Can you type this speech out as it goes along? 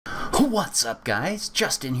What's up, guys?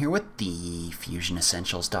 Justin here with the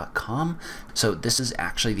FusionEssentials.com. So this is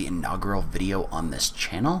actually the inaugural video on this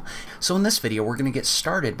channel. So in this video, we're going to get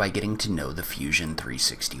started by getting to know the Fusion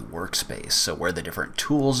 360 workspace. So where the different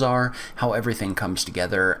tools are, how everything comes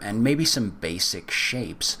together, and maybe some basic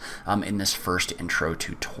shapes in this first intro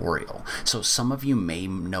tutorial. So some of you may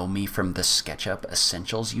know me from the SketchUp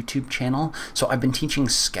Essentials YouTube channel. So I've been teaching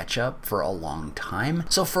SketchUp for a long time.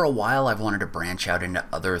 So for a while, I've wanted to branch out into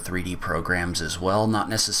other 3D programs as well, not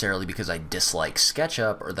necessarily because I dislike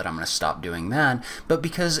SketchUp or that I'm going to stop doing that, but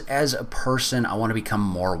because as a person I want to become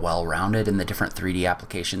more well-rounded in the different 3D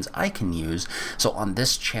applications I can use. So on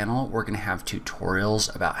this channel we're going to have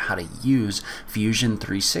tutorials about how to use Fusion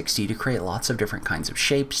 360 to create lots of different kinds of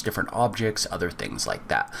shapes, different objects, other things like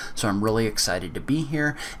that. So I'm really excited to be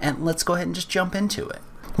here, and let's go ahead and just jump into it.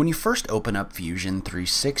 When you first open up Fusion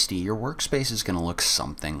 360, your workspace is going to look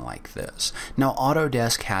something like this. Now,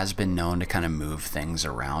 Autodesk has been known to kind of move things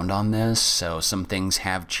around on this, so some things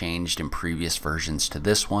have changed in previous versions to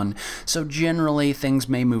this one. So generally, things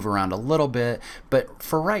may move around a little bit, but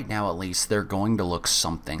for right now at least, they're going to look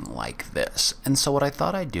something like this. And so what I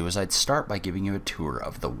thought I'd do is I'd start by giving you a tour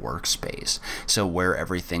of the workspace. So where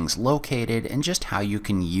everything's located and just how you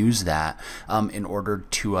can use that in order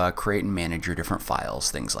to create and manage your different files,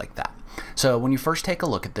 things like that. So when you first take a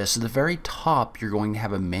look at this, at the very top, you're going to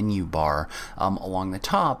have a menu bar along the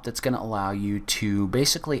top that's going to allow you to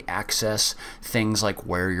basically access things like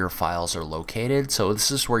where your files are located. So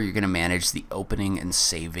this is where you're going to manage the opening and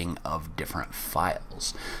saving of different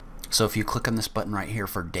files. So if you click on this button right here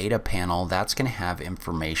for Data Panel, that's going to have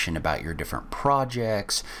information about your different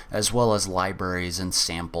projects, as well as libraries and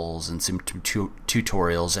samples and some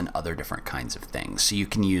tutorials and other different kinds of things. So you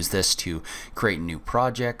can use this to create new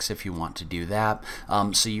projects if you want to do that.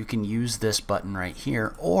 So you can use this button right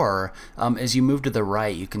here, or as you move to the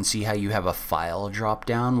right, you can see how you have a file drop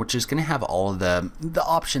down, which is going to have all of the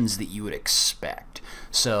options that you would expect.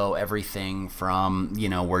 So everything from,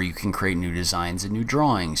 where you can create new designs and new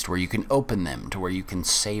drawings, to where you can open them, to where you can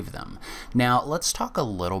save them. Now let's talk a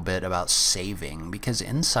little bit about saving, because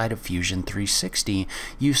inside of Fusion 360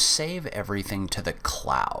 you save everything to the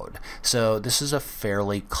cloud. So this is a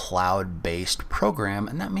fairly cloud-based program,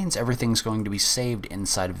 and that means everything's going to be saved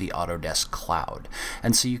inside of the Autodesk cloud.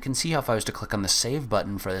 And so you can see how if I was to click on the save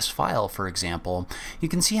button for this file, for example, you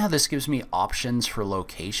can see how this gives me options for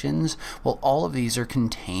locations. Well, all of these are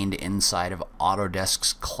contained inside of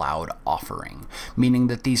Autodesk's cloud offering, meaning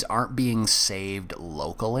that these aren't being saved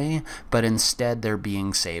locally, but instead they're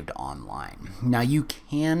being saved online. Now you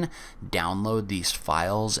can download these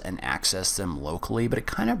files and access them locally, but it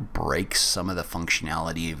kind of breaks some of the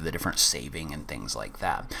functionality of the different saving and things like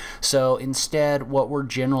that. So instead, what we're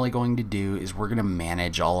generally going to do is we're going to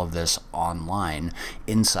manage all of this online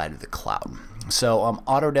inside of the cloud. So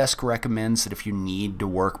Autodesk recommends that if you need to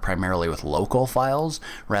work primarily with local files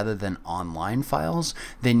rather than online files,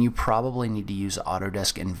 then you probably need to use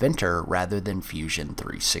Autodesk Inventor rather than Fusion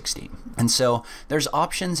 360. And so there's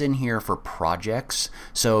options in here for projects.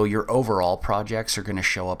 So your overall projects are going to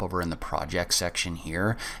show up over in the project section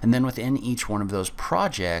here. And then within each one of those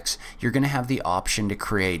projects, you're going to have the option to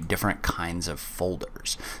create different kinds of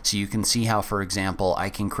folders. So you can see how, for example,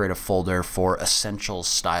 I can create a folder for essentials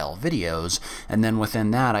style videos, and then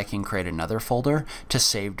within that I can create another folder to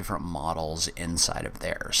save different models inside of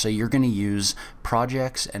there. So you're going to use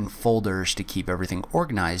projects and folders to keep everything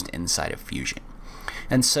organized inside of Fusion.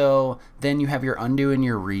 And so then you have your undo and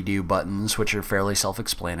your redo buttons, which are fairly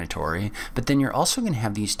self-explanatory, but then you're also going to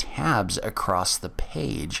have these tabs across the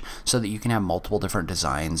page so that you can have multiple different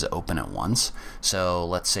designs open at once. So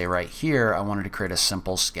let's say right here I wanted to create a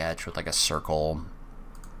simple sketch with like a circle.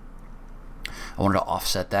 I wanted to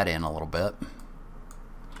offset that in a little bit.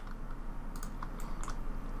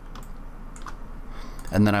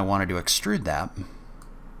 And then I wanted to extrude that.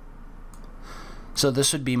 So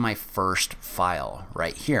this would be my first file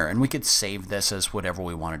right here, and we could save this as whatever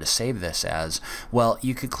we wanted to save this as. Well,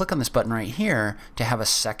 you could click on this button right here to have a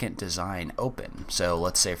second design open. So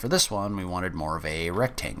let's say for this one we wanted more of a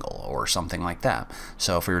rectangle or something like that.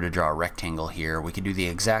 So if we were to draw a rectangle here, we could do the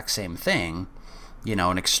exact same thing,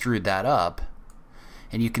 and extrude that up.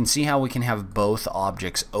 And you can see how we can have both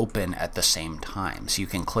objects open at the same time. So you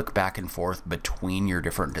can click back and forth between your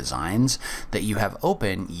different designs that you have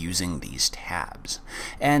open using these tabs.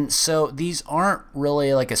 And so these aren't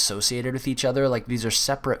really like associated with each other. Like these are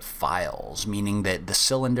separate files, meaning that the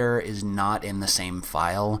cylinder is not in the same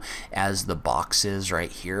file as the box is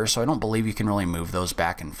right here. So I don't believe you can really move those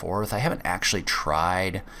back and forth. I haven't actually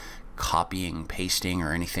tried copying, pasting,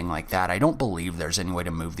 or anything like that. I don't believe there's any way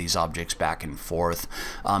to move these objects back and forth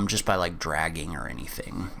just by like dragging or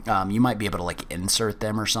anything. You might be able to like insert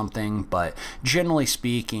them or something, but generally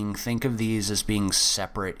speaking, think of these as being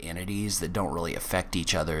separate entities that don't really affect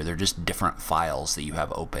each other. They're just different files that you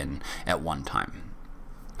have open at one time.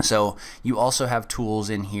 So you also have tools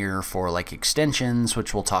in here for like extensions,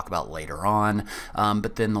 which we'll talk about later on.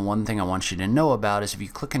 But then the one thing I want you to know about is if you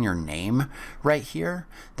click on your name right here,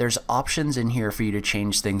 there's options in here for you to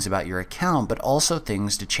change things about your account, but also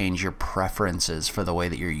things to change your preferences for the way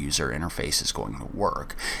that your user interface is going to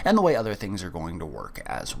work and the way other things are going to work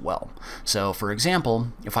as well. So for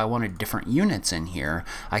example, if I wanted different units in here,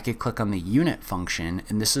 I could click on the unit function,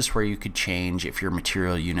 and this is where you could change if your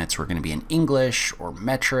material units were going to be in English or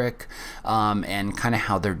metric, and kind of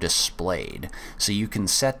how they're displayed. So you can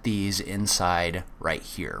set these inside right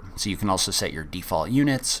here. So you can also set your default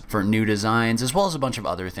units for new designs, as well as a bunch of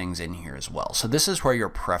other things in here as well. So this is where your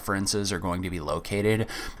preferences are going to be located.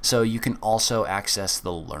 So you can also access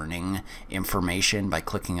the learning information by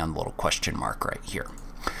clicking on the little question mark right here.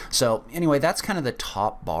 So anyway, that's kind of the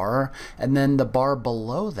top bar, and then the bar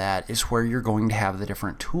below that is where you're going to have the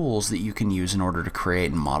different tools that you can use in order to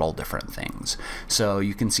create and model different things. So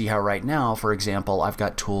you can see how right now, for example, I've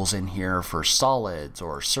got tools in here for solids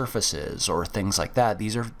or surfaces or things like that.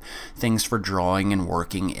 These are things for drawing and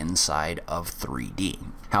working inside of 3D.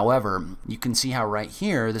 However, you can see how right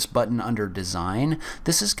here, this button under design,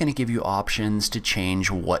 this is going to give you options to change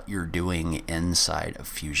what you're doing inside of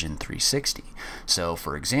Fusion 360. So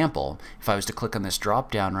for example, if I was to click on this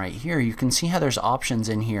drop down right here, you can see how there's options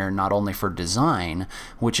in here not only for design,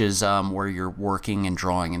 which is where you're working and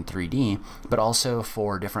drawing in 3D, but also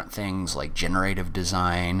for different things like generative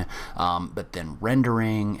design, but then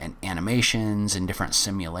rendering and animations and different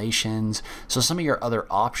simulations. So some of your other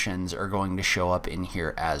options are going to show up in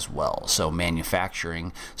here as well. So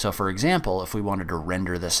manufacturing. So for example, if we wanted to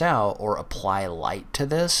render this out or apply light to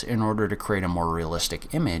this in order to create a more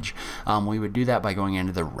realistic image, we would do that by going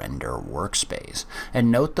into the render workspace.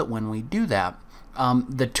 And note that when we do that,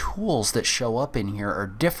 the tools that show up in here are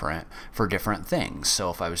different for different things.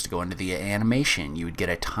 So if I was to go into the animation, you would get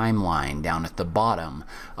a timeline down at the bottom,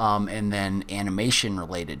 and then animation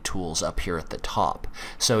related tools up here at the top.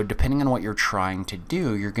 So depending on what you're trying to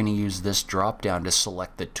do, you're going to use this drop down to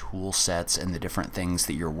select the tool sets and the different things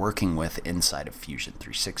that you're working with inside of Fusion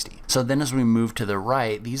 360. So then as we move to the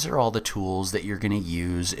right, these are all the tools that you're going to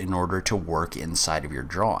use in order to work inside of your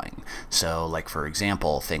drawing. So like for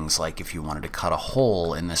example, things like if you wanted to cut a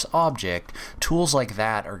hole in this object, tools like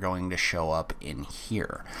that are going to show up in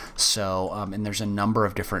here. So and there's a number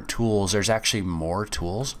of different tools. There's actually more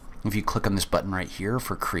tools. If you click on this button right here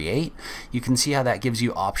for create, you can see how that gives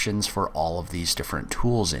you options for all of these different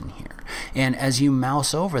tools in here. And as you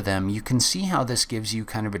mouse over them, you can see how this gives you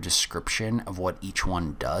kind of a description of what each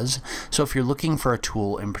one does. So if you're looking for a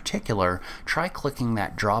tool in particular, try clicking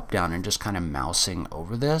that drop down and just kind of mousing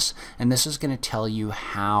over this. And this is going to tell you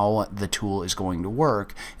how the tool is going to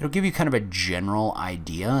work. It'll give you kind of a general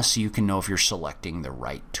idea so you can know if you're selecting the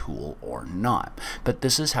right tool or not. But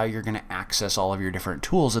this is how you're going to access all of your different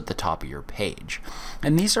tools at the top of your page.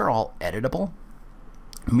 And these are all editable,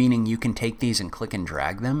 meaning you can take these and click and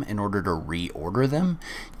drag them in order to reorder them.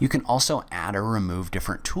 You can also add or remove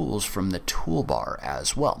different tools from the toolbar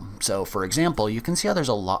as well. So for example, you can see how there's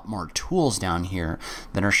a lot more tools down here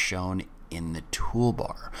that are shown in the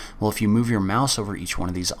toolbar. Well, if you move your mouse over each one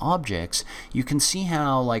of these objects, you can see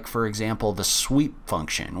how, like for example, the sweep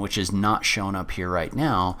function, which is not shown up here right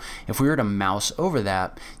now, if we were to mouse over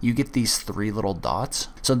that, you get these three little dots.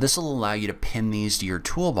 So this will allow you to pin these to your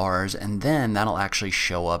toolbars, and then that'll actually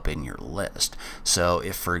show up in your list. So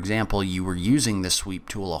if, for example, you were using the sweep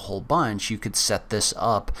tool a whole bunch, you could set this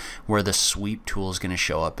up where the sweep tool is going to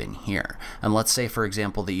show up in here. And let's say, for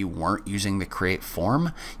example, that you weren't using the create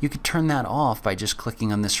form, you could turn that off by just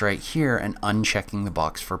clicking on this right here and unchecking the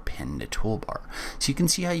box for pin to toolbar. So you can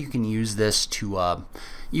see how you can use this to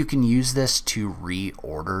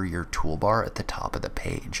reorder your toolbar at the top of the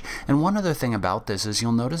page. And one other thing about this is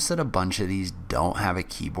you'll notice that a bunch of these don't have a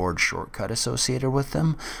keyboard shortcut associated with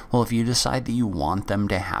them. Well, if you decide that you want them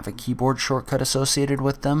to have a keyboard shortcut associated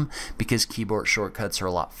with them, because keyboard shortcuts are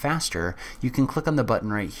a lot faster, you can click on the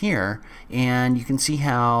button right here, and you can see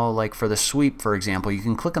how, like for the sweep, for example, you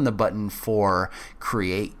can click on the button for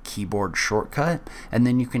create keyboard shortcut, and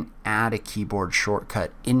then you can add a keyboard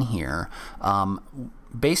shortcut in here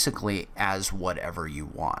basically as whatever you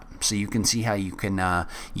want. So you can see how you can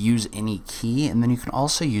use any key, and then you can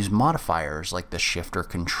also use modifiers like the Shift or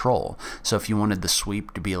Control. So if you wanted the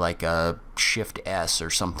sweep to be like a Shift S or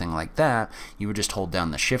something like that, you would just hold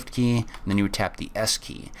down the Shift key, and then you would tap the S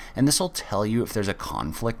key. And this will tell you if there's a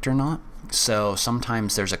conflict or not. So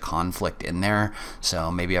sometimes there's a conflict in there,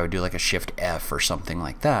 so maybe I would do like a Shift F or something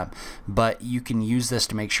like that. But you can use this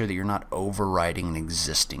to make sure that you're not overriding an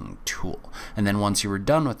existing tool. And then once you were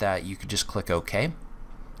done with that, you could just click OK.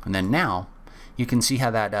 And then now you can see how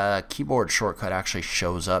that keyboard shortcut actually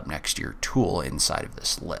shows up next to your tool inside of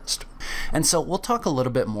this list. And so we'll talk a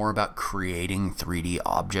little bit more about creating 3D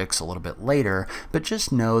objects a little bit later, but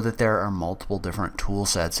just know that there are multiple different tool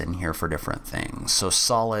sets in here for different things. So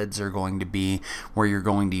solids are going to be where you're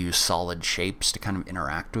going to use solid shapes to kind of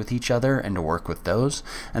interact with each other and to work with those.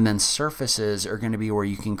 And then surfaces are going to be where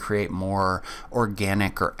you can create more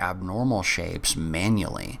organic or abnormal shapes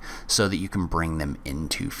manually so that you can bring them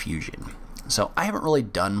into Fusion. So I haven't really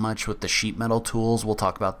done much with the sheet metal tools. We'll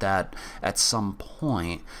talk about that at some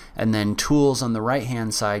point. And then tools on the right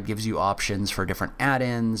hand side gives you options for different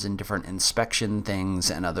add-ins and different inspection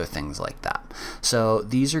things and other things like that. So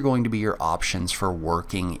these are going to be your options for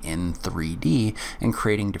working in 3D and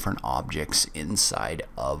creating different objects inside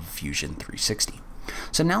of Fusion 360.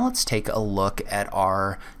 So now let's take a look at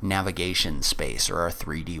our navigation space, or our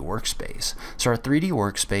 3D workspace. So our 3D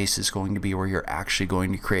workspace is going to be where you're actually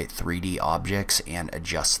going to create 3D objects and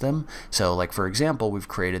adjust them. So like for example, we've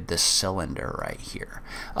created this cylinder right here.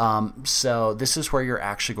 So this is where you're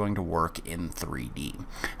actually going to work in 3D.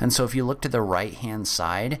 And so if you look to the right hand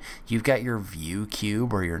side, you've got your view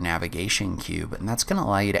cube or your navigation cube, and that's going to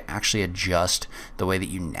allow you to actually adjust the way that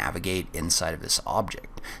you navigate inside of this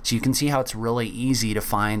object. So you can see how it's really easy to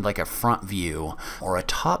find like a front view or a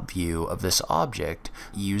top view of this object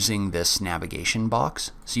using this navigation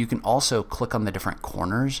box. So you can also click on the different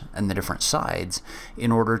corners and the different sides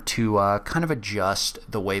in order to kind of adjust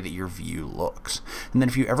the way that your view looks. And then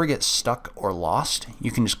if you ever get stuck or lost,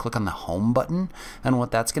 you can just click on the home button, and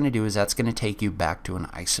what that's going to do is that's going to take you back to an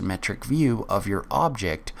isometric view of your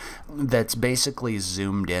object that's basically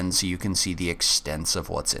zoomed in so you can see the extents of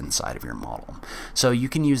what's inside of your model. So you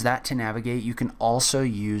can use that to navigate. You can also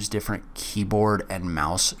use different keyboard and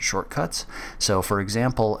mouse shortcuts. So for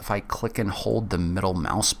example, if I click and hold the middle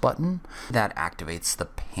mouse button, that activates the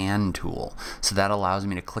pan tool. So that allows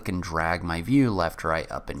me to click and drag my view left, right,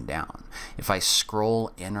 up, and down. If I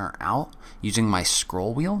scroll in or out using my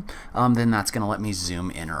scroll wheel, then that's going to let me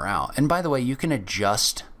zoom in or out. And by the way, you can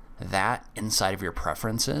adjust that inside of your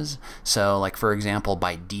preferences. So like for example,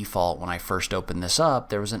 by default, when I first opened this up,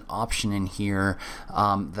 there was an option in here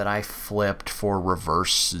that I flipped for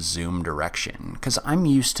reverse zoom direction, because I'm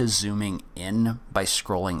used to zooming in by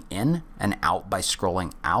scrolling in and out by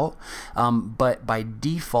scrolling out. But by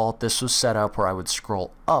default, this was set up where I would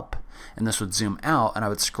scroll up and this would zoom out, and I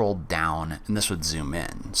would scroll down and this would zoom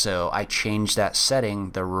in. So I changed that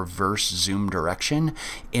setting, the reverse zoom direction,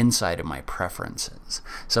 inside of my preferences.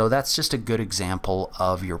 So that's just a good example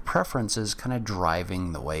of your preferences kind of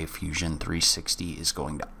driving the way Fusion 360 is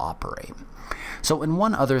going to operate. So in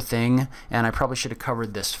one other thing, and I probably should have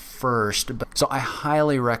covered this first, but so I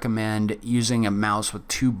highly recommend using a mouse with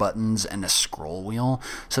 2 buttons and a scroll wheel.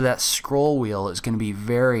 So that scroll wheel is going to be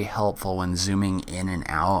very helpful when zooming in and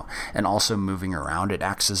out and also moving around. It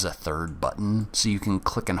acts as a third button, so you can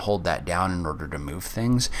click and hold that down in order to move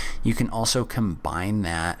things. You can also combine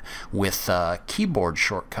that with keyboard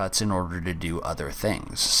shortcuts in order to do other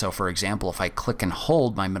things. So for example, if I click and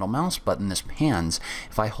hold my middle mouse button, this pans.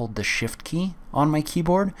 If I hold the Shift key on my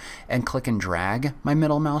keyboard and click and drag my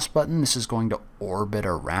middle mouse button, this is going to orbit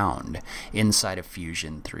around inside of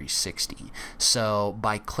Fusion 360. So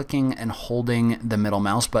by clicking and holding the middle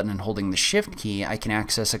mouse button and holding the Shift key, I can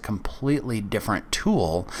access a completely different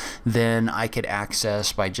tool than I could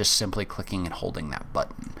access by just simply clicking and holding that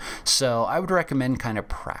button. So I would recommend kind of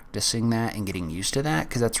practicing that and getting used to that,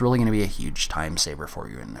 because that's really going to be a huge time saver for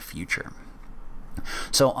you in the future.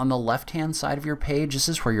 So on the left hand side of your page, this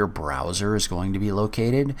is where your browser is going to be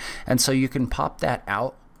located, and so you can pop that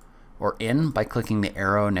out or in by clicking the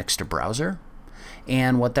arrow next to browser.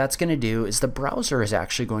 And what that's going to do is the browser is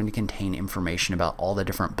actually going to contain information about all the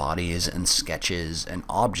different bodies and sketches and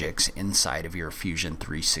objects inside of your Fusion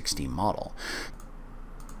 360 model.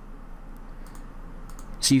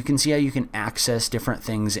 So you can see how you can access different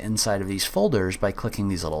things inside of these folders by clicking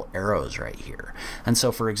these little arrows right here. And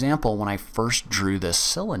so for example, when I first drew this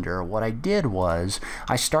cylinder, what I did was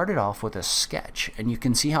I started off with a sketch, and you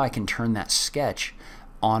can see how I can turn that sketch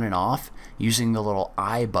on and off using the little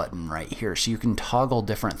eye button right here. So you can toggle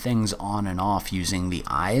different things on and off using the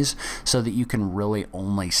eyes so that you can really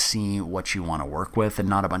only see what you want to work with and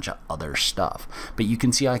not a bunch of other stuff. But you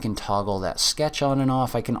can see I can toggle that sketch on and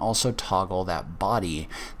off. I can also toggle that body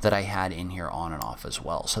that I had in here on and off as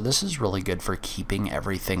well. So this is really good for keeping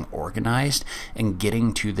everything organized and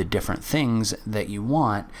getting to the different things that you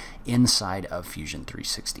want inside of Fusion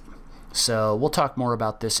 360. So we'll talk more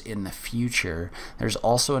about this in the future. There's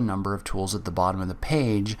also a number of tools at the bottom of the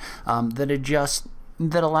page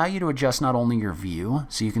that allow you to adjust not only your view,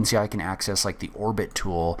 so you can see I can access like the orbit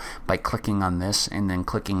tool by clicking on this and then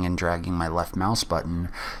clicking and dragging my left mouse button.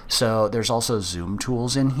 So there's also zoom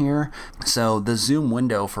tools in here. So the zoom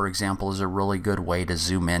window, for example, is a really good way to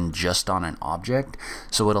zoom in just on an object.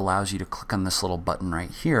 So it allows you to click on this little button right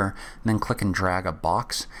here and then click and drag a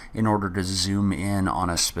box in order to zoom in on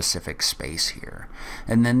a specific space here.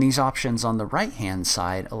 And then these options on the right hand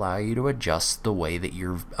side allow you to adjust the way that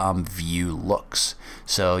your view looks.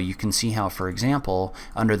 So you can see how, for example,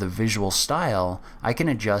 under the visual style, I can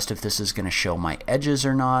adjust if this is going to show my edges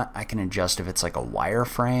or not. I can adjust if it's like a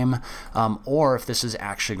wireframe, or if this is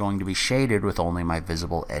actually going to be shaded with only my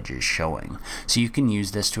visible edges showing. So you can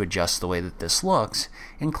use this to adjust the way that this looks,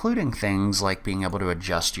 including things like being able to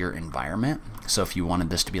adjust your environment. So if you wanted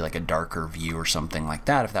this to be like a darker view or something like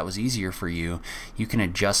that, if that was easier for you, you can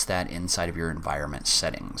adjust that inside of your environment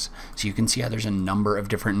settings. So you can see how there's a number of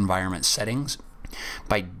different environment settings.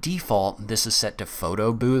 By default, this is set to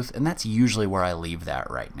photo booth, and that's usually where I leave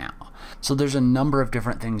that right now. So there's a number of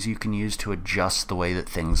different things you can use to adjust the way that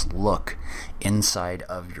things look inside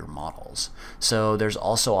of your models. So there's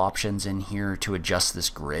also options in here to adjust this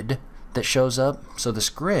grid that shows up. So this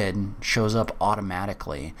grid shows up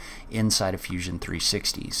automatically inside of Fusion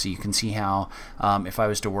 360. So you can see how if I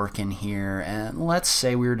was to work in here, and let's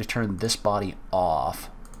say we were to turn this body off,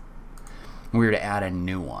 we were to add a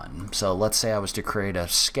new one. So let's say I was to create a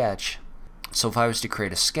sketch. So if I was to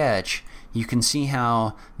create a sketch, you can see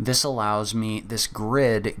how this allows me, this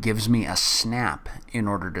grid gives me a snap in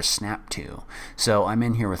order to snap to. So I'm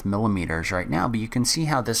in here with millimeters right now, but you can see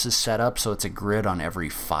how this is set up so it's a grid on every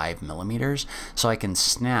 5 millimeters. So I can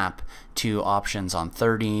snap to options on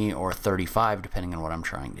 30 or 35 depending on what I'm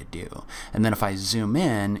trying to do. And then if I zoom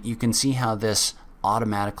in, you can see how this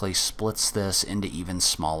automatically splits this into even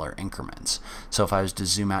smaller increments. So if I was to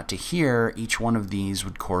zoom out to here, each one of these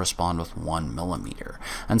would correspond with 1 millimeter.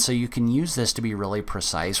 And so you can use this to be really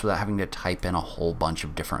precise without having to type in a whole bunch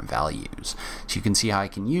of different values. So you can see how I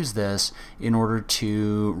can use this in order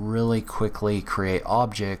to really quickly create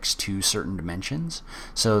objects to certain dimensions.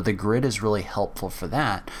 So the grid is really helpful for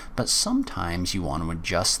that, but sometimes you want to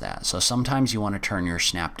adjust that. So sometimes you want to turn your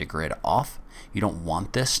snap to grid off. You don't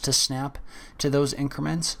want this to snap to those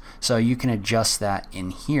increments, so you can adjust that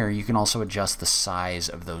in here. You can also adjust the size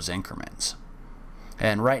of those increments.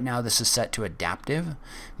 And right now this is set to adaptive,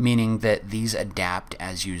 meaning that these adapt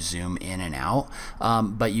as you zoom in and out,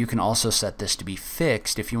 but you can also set this to be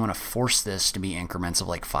fixed if you want to force this to be increments of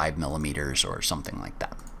like 5 millimeters or something like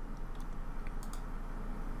that.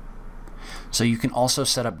 So you can also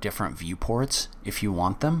set up different viewports if you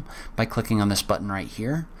want them by clicking on this button right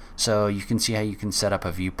here. So you can see how you can set up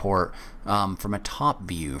a viewport from a top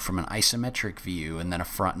view, from an isometric view, and then a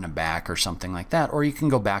front and a back or something like that. Or you can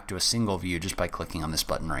go back to a single view just by clicking on this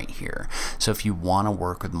button right here. So if you want to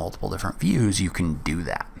work with multiple different views, you can do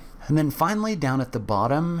that. And then finally down at the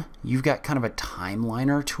bottom, you've got kind of a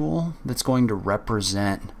timeliner tool that's going to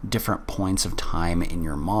represent different points of time in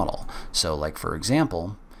your model. So like for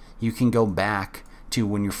example, you can go back to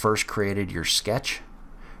when you first created your sketch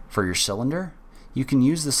for your cylinder. You can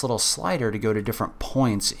use this little slider to go to different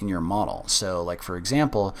points in your model. So like for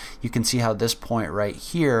example, you can see how this point right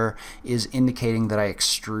here is indicating that I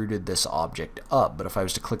extruded this object up. But if I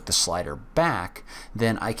was to click the slider back,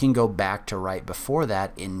 then I can go back to right before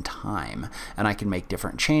that in time. And I can make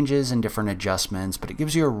different changes and different adjustments, but it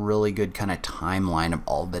gives you a really good kind of timeline of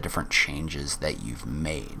all the different changes that you've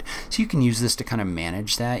made. So you can use this to kind of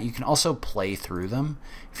manage that. You can also play through them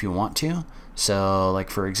if you want to. So like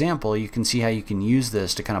for example, you can see how you can use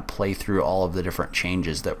this to kind of play through all of the different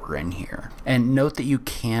changes that were in here. And note that you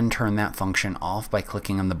can turn that function off by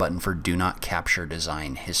clicking on the button for Do Not Capture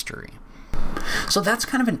Design History. So that's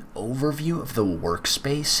kind of an overview of the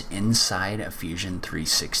workspace inside of Fusion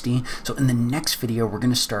 360. So in the next video, we're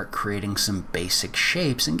going to start creating some basic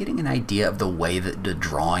shapes and getting an idea of the way that the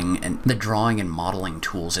drawing and modeling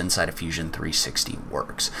tools inside of Fusion 360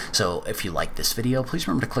 works. So if you like this video, please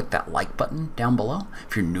remember to click that like button down below.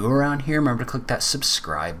 If you're new around here, remember to click that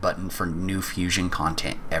subscribe button for new Fusion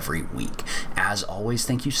content every week. As always,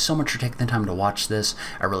 thank you so much for taking the time to watch this.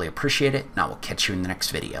 I really appreciate it, and I will catch you in the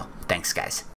next video. Thanks, guys.